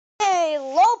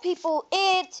Hello people,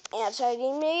 it's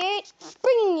Anti-Game88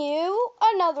 bringing you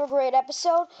another great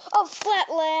episode of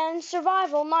Flatland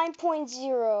Survival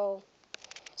 9.0.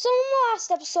 So in the last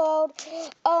episode,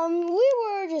 we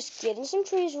were just getting some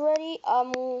trees ready.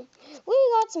 We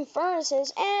got some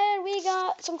furnaces and we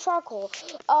got some charcoal.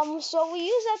 So we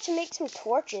use that to make some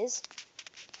torches,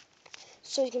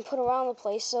 so you can put around the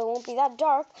place so it won't be that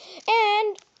dark.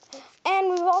 And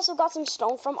we've also got some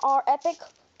stone from our epic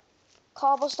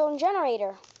cobblestone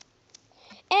generator.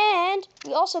 And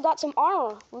we also got some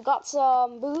armor. We got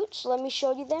some boots. Let me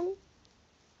show you them.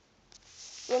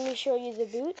 Let me show you the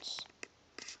boots.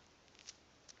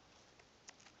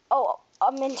 Oh,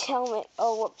 a mint helmet.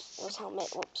 Oh, whoops. It was helmet.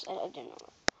 Whoops. I didn't know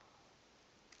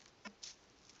that.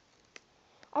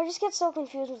 I just get so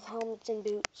confused with helmets and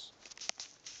boots.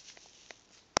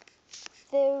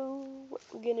 So, what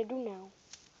we're gonna do now.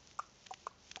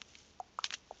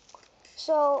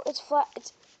 So,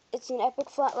 it's an epic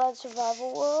Flatland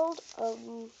survival world.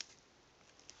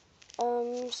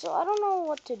 So I don't know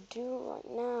what to do right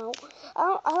now.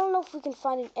 I don't know if we can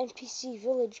find an NPC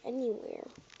village anywhere.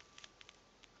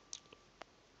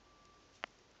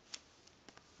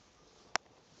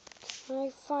 Can I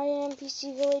find an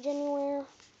NPC village anywhere?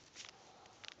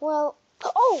 Well,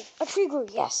 oh, a tree grew,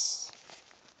 yes.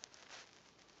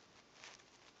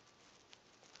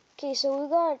 Okay, so we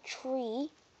got a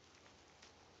tree.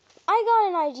 I got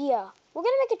an idea. We're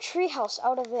gonna make a tree house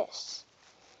out of this.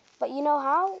 But you know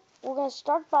how? We're gonna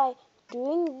start by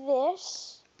doing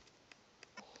this.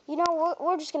 You know,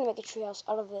 we're just gonna make a tree house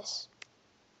out of this.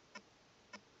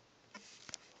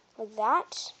 Like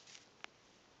that.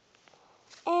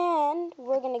 And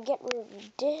we're gonna get rid of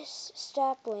this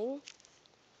sapling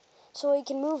so we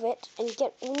can move it and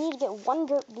we need to get one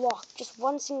dirt block, just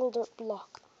one single dirt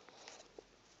block.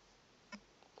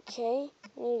 Okay,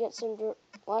 we need to get some dirt.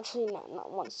 Well, actually,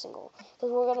 not one single,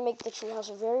 because we're gonna make the treehouse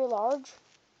very large.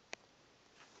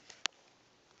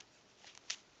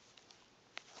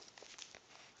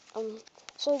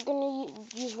 So we're gonna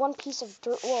use one piece of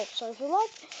dirt. Whoa, sorry for that.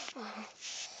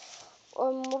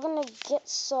 We're gonna get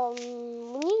some.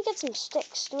 We need to get some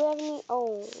sticks. Do we have any?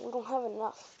 Oh, we don't have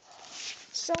enough.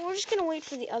 So we're just gonna wait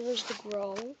for the others to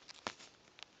grow.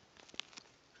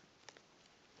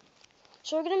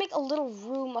 So we're gonna make a little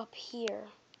room up here.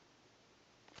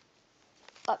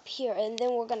 Up here, and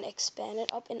then we're gonna expand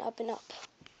it up and up and up.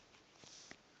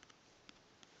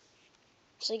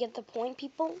 So you get the point,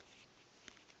 people?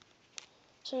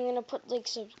 So I'm gonna put like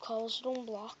some cobblestone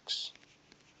blocks.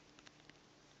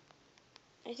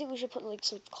 I think we should put like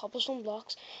some cobblestone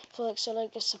blocks for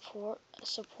like a support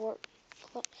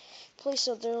place.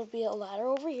 So there will be a ladder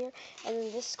over here, and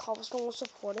then this cobblestone will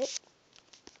support it.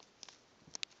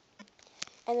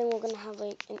 And then we're gonna have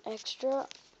like an extra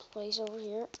place over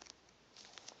here.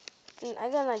 And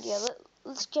I got an idea.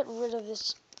 Let's get rid of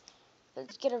this.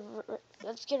 Let's get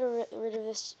rid of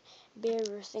this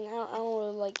barrier thing. I don't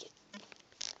really like it.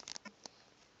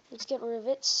 Let's get rid of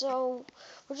it. So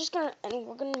we're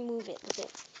gonna move it with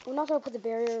it. We're not gonna put the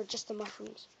barrier, just the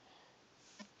mushrooms.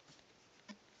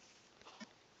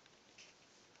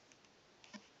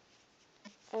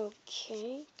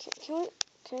 Okay. Can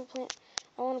we plant?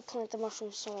 I want to plant the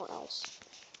mushrooms somewhere else.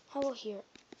 How about here?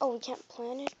 Oh, we can't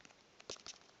plant it.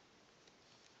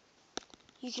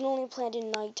 You can only plant in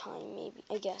nighttime, maybe.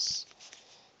 I guess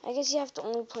you have to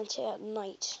only plant it at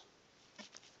night.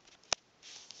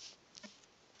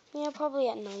 Yeah, probably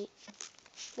at night,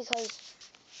 because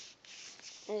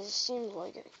it seems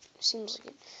like it.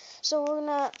 So we're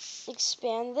gonna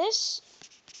expand this.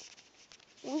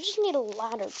 We just need a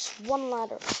ladder, just one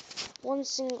ladder, one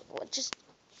single,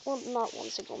 well, not one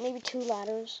single, maybe two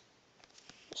ladders.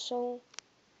 So,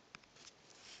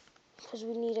 because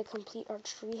we need to complete our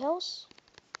treehouse.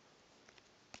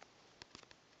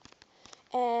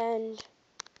 And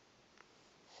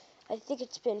I think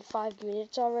it's been 5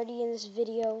 minutes already in this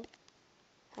video.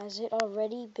 Has it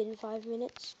already been 5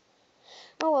 minutes?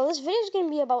 Oh well, this video is going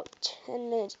to be about 10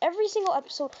 minutes. Every single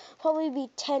episode probably be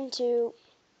 10 to,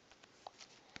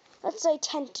 let's say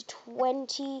 10 to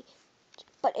 20.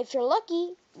 But if you're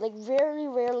lucky, like very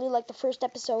rarely, like the first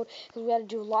episode, because we had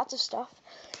to do lots of stuff,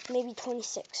 maybe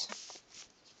 26.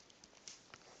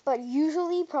 But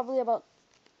usually probably about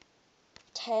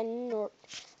 10 or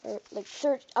like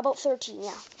about 13,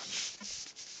 yeah.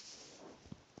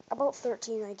 About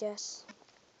 13, I guess.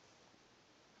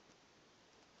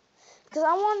 Because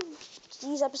I want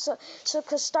these episodes,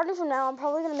 because starting from now, I'm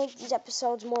probably going to make these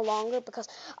episodes more longer, because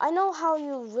I know how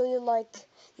you really like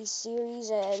these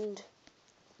series, and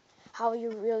how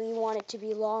you really want it to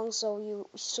be long, so you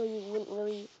wouldn't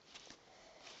really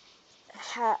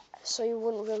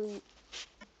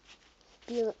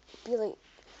be like,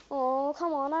 oh,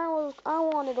 come on, I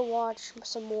wanted to watch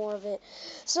some more of it.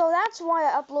 So that's why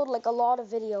I upload like a lot of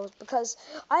videos, because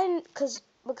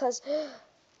because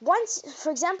once,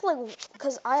 for example, like,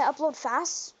 because I upload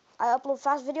fast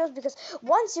videos, because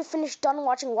once you're finished done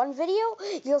watching one video,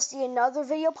 you'll see another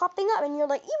video popping up, and you're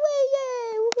like,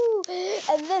 yay, woohoo!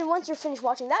 And then once you're finished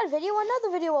watching that video,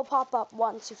 another video will pop up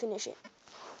once you finish it.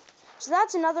 So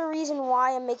that's another reason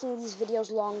why I'm making these videos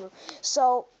longer.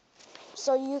 So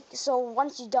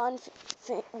once you're done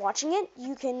watching it,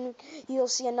 you'll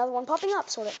see another one popping up,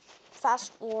 sort of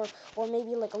fast, or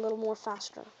maybe like a little more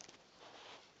faster.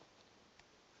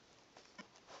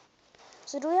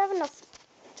 So do we have enough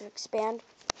to expand?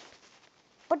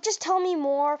 But just tell me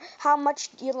more how much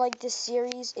you like this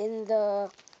series in the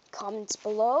comments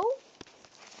below,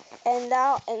 and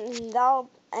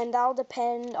that'll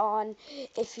depend on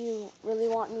if you really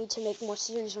want me to make more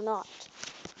series or not.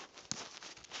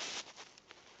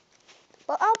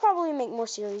 But I'll probably make more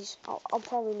series. I'll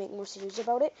probably make more series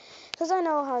about it, because I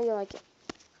know how you like it.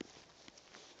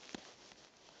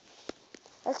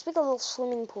 Let's make a little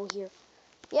swimming pool here.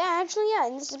 Yeah, actually, yeah,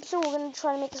 in this episode we're going to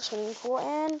try to make a swimming pool,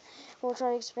 and we'll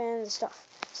try to expand the stuff.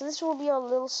 So this will be our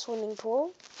little swimming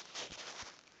pool.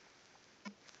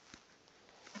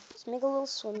 Let's make a little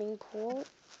swimming pool.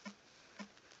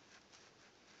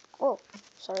 Oh,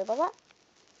 sorry about that.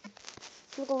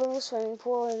 Make a little swimming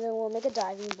pool, and then we'll make a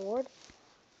diving board.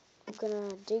 We're going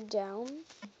to dig down.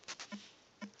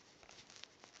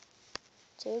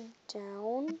 Dig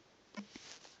down.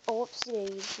 Oh, whoopsie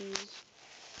daisies.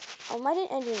 I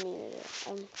didn't mean it.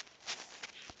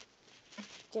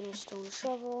 Get a stone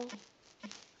shovel.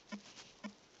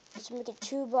 Let's make it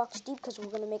 2 blocks deep, because we're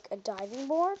going to make a diving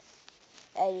board.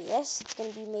 And yes, it's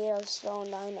going to be made out of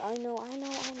stone. I know.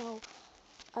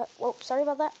 Whoa, sorry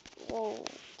about that.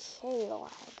 Okay,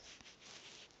 lag.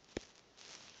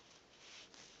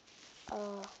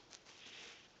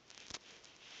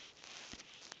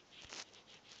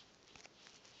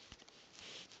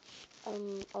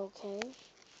 Okay.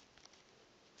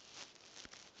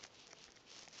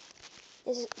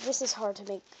 This is hard to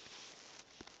make.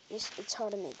 It's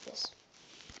hard to make this.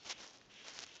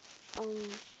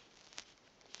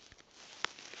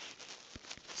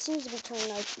 Seems to be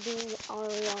turning out being on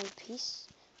peace.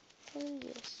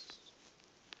 Yes.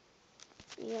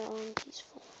 We are on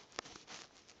peaceful.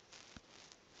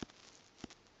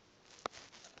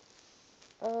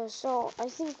 So I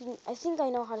think I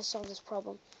know how to solve this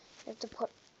problem. You have to put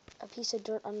a piece of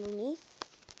dirt underneath,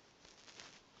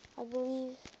 I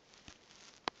believe.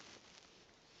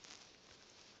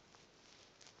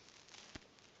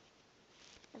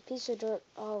 A piece of dirt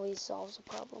always solves a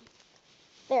problem.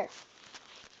 There.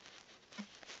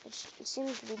 It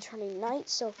seems to be turning night,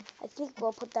 so I think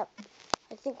we'll put that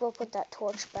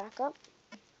torch back up.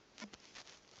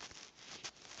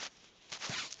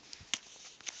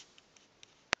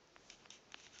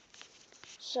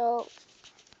 So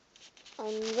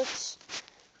let's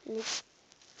make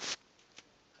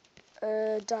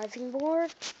a diving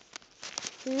board.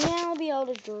 Now be out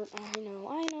of dirt. I know.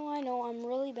 I'm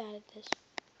really bad at this.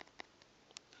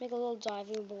 Make a little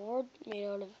diving board made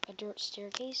out of a dirt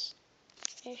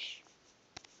staircase-ish.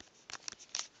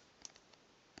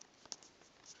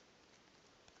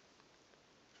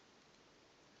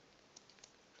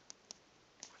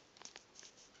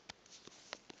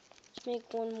 Let's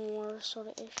make one more sort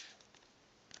of ish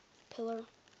pillar.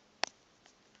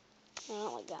 No,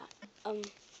 not like that. And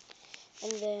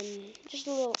then just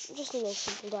a little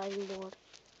simple diving board.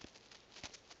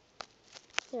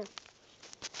 There.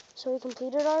 So we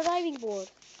completed our diving board.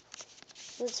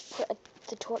 Let's put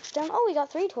the torch down. Oh, we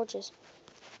got 3 torches.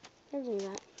 Never knew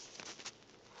that.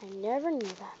 I never knew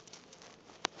that.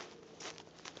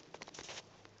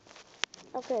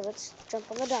 Okay, let's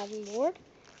jump on the diving board.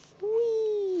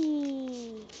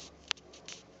 Whee!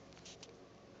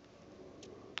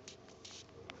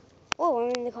 Oh,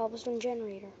 I'm in the cobblestone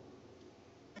generator.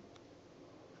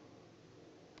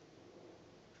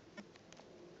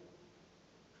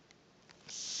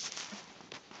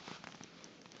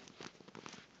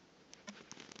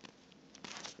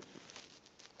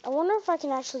 I wonder if I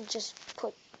can actually just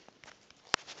put...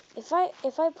 If I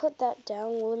put that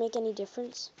down, will it make any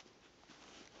difference?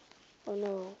 Or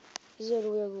no? Is it a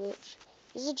weird glitch?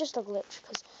 Is it just a glitch?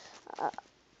 Because...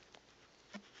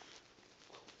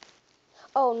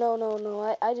 oh,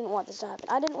 no. I didn't want this to happen.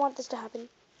 I didn't want that to happen.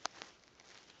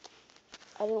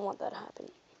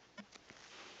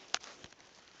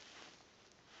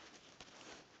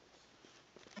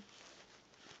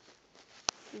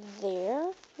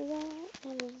 There,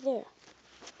 and there.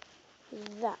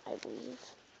 That, I believe.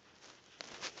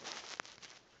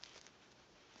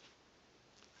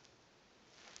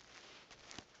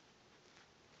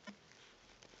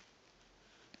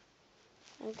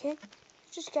 Okay,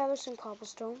 just gather some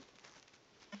cobblestone.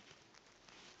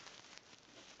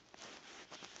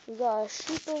 We got a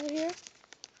sheep over here.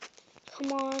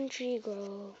 Come on, tree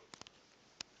grow.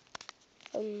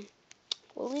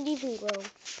 Will it even grow?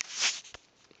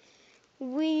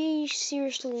 We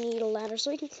seriously need a ladder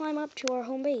so we can climb up to our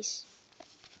home base.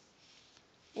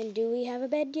 And do we have a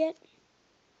bed yet?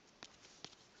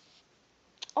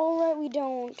 Alright, we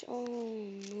don't. Oh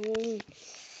no.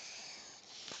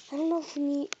 I don't know if we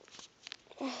need.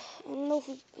 I don't know if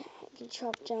we can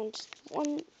chop down just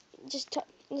one.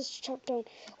 Let's chop down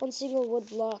one single wood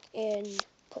block and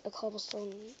put the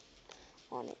cobblestone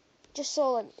on it, just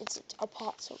so like it's a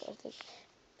pot, so like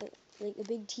a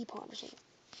big teapot or something.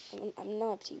 I'm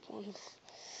not a teapot.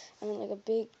 I mean like a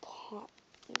big pot,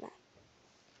 like that.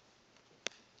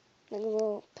 Like a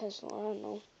little pestle. I don't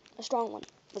know, a strong one.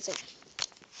 Let's say.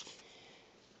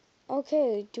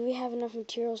 Okay, do we have enough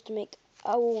materials to make?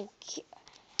 Okay.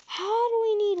 How do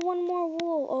we need one more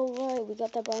wool? Oh, right, we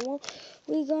got that brown wool.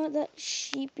 We got that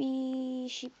sheepy.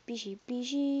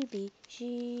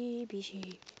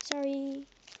 Sorry.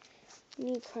 We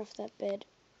need to craft that bed.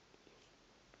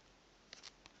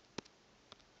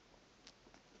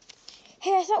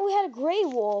 Hey, I thought we had a gray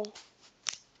wool.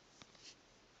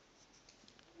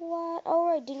 What? Oh,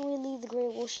 right, didn't we leave the gray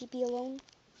wool sheepy alone?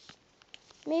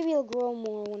 Maybe it'll grow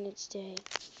more when it's day.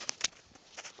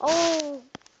 Oh,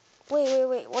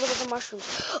 wait. What about the mushrooms?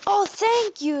 Oh,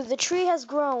 thank you. The tree has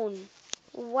grown.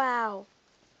 Wow.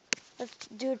 Let's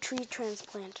do a tree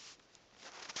transplant.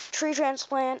 Tree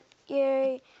transplant.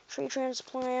 Yay. Tree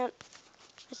transplant.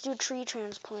 Let's do a tree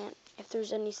transplant if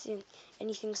there's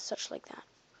anything such like that.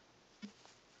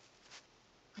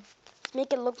 Let's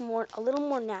make it look a little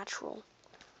more natural.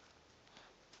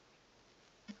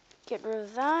 Get rid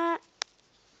of that.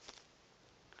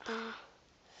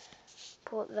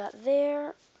 Put that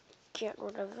there. Get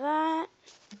rid of that.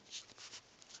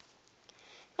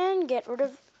 And get rid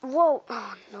of... Whoa!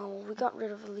 Oh, no. We got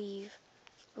rid of a leaf.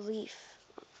 Leaf.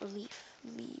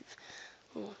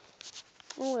 Oh,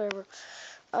 whatever.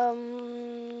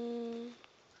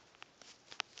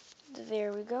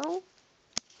 There we go.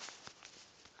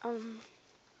 And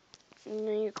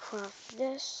then you craft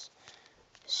this.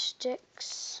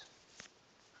 Sticks.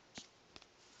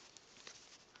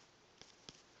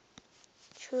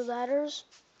 2 ladders.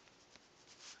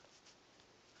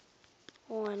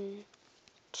 1,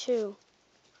 2.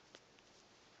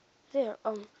 There.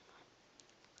 Oh,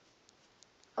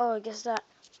 I guess that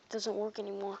doesn't work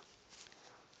anymore.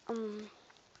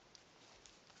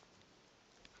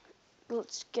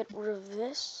 Let's get rid of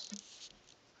this.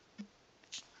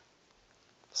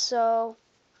 So,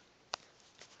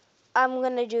 I'm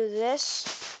gonna do this.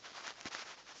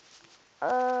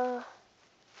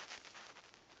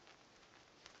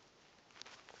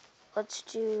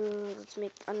 Let's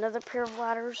make another pair of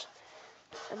ladders.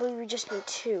 I believe we just need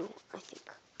 2, I think.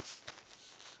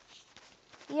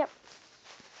 Yep.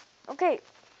 Okay,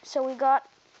 so we got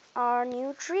our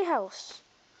new treehouse.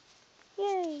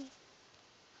 Yay!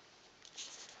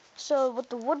 So with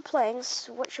the wood planks,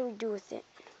 what should we do with it?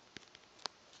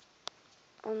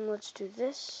 Let's do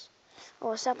this.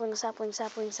 Oh, a sapling.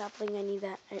 I need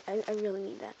that. I really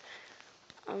need that.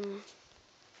 I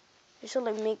should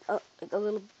like make a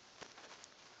little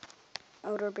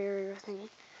outer barrier thing.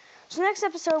 So next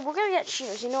episode, we're gonna get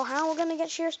shears. You know how we're gonna get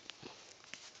shears?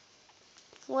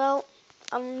 Well,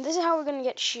 this is how we're gonna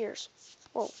get shears.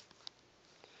 Whoa.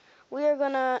 We are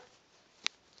gonna,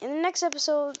 in the next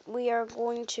episode, we are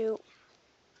going to,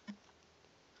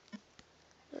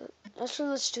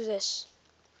 let's do this.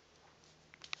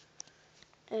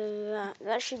 And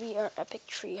that should be our epic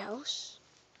treehouse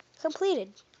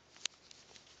completed.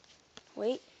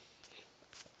 Wait.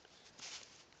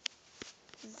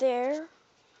 There.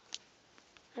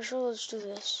 Actually, let's do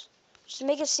this. Just to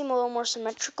make it seem a little more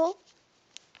symmetrical.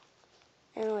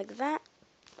 And like that,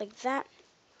 like that,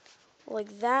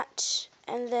 like that,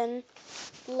 and then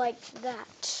like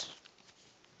that.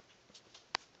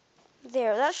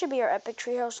 There, that should be our epic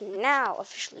treehouse now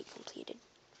officially completed.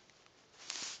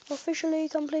 Officially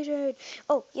completed.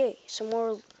 Oh, yay, some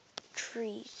more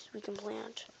trees we can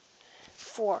plant.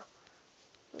 4.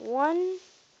 1,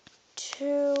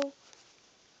 2,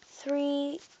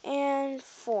 3, and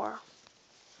 4.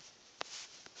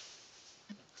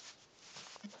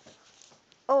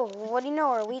 Oh, what do you know?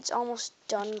 Our wheat's almost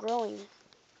done growing.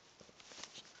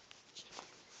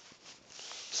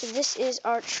 So this is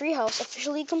our treehouse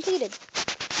officially completed.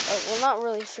 Oh, well, not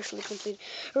really officially completed.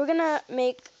 We're gonna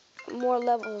make more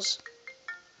levels.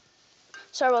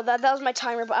 Sorry about that. That was my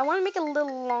timer, but I want to make it a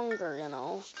little longer, you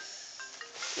know.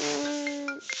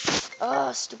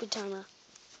 Stupid timer.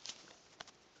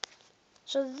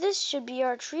 So this should be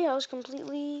our treehouse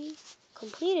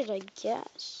completed, I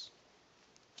guess.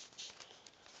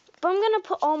 But I'm gonna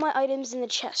put all my items in the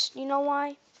chest. You know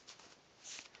why?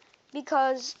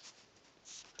 Because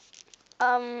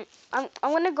I'm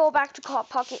gonna go back to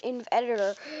Pocket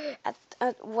Editor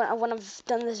when I've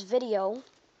done this video,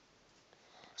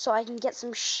 so I can get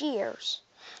some shears,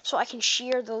 so I can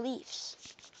shear the leaves.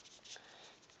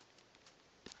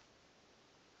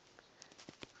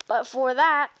 But for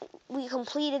that, we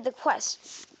completed the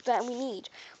quest that we need.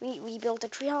 We built a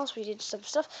treehouse. We did some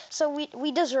stuff. So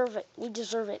we deserve it. We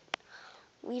deserve it.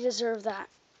 We deserve that.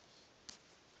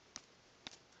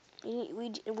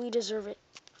 We deserve it.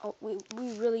 Oh, we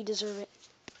really deserve it.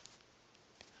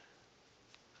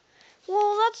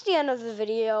 Well, that's the end of the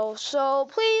video. So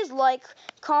please like,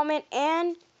 comment,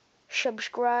 and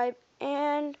subscribe.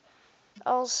 And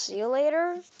I'll see you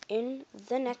later in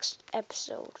the next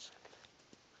episode.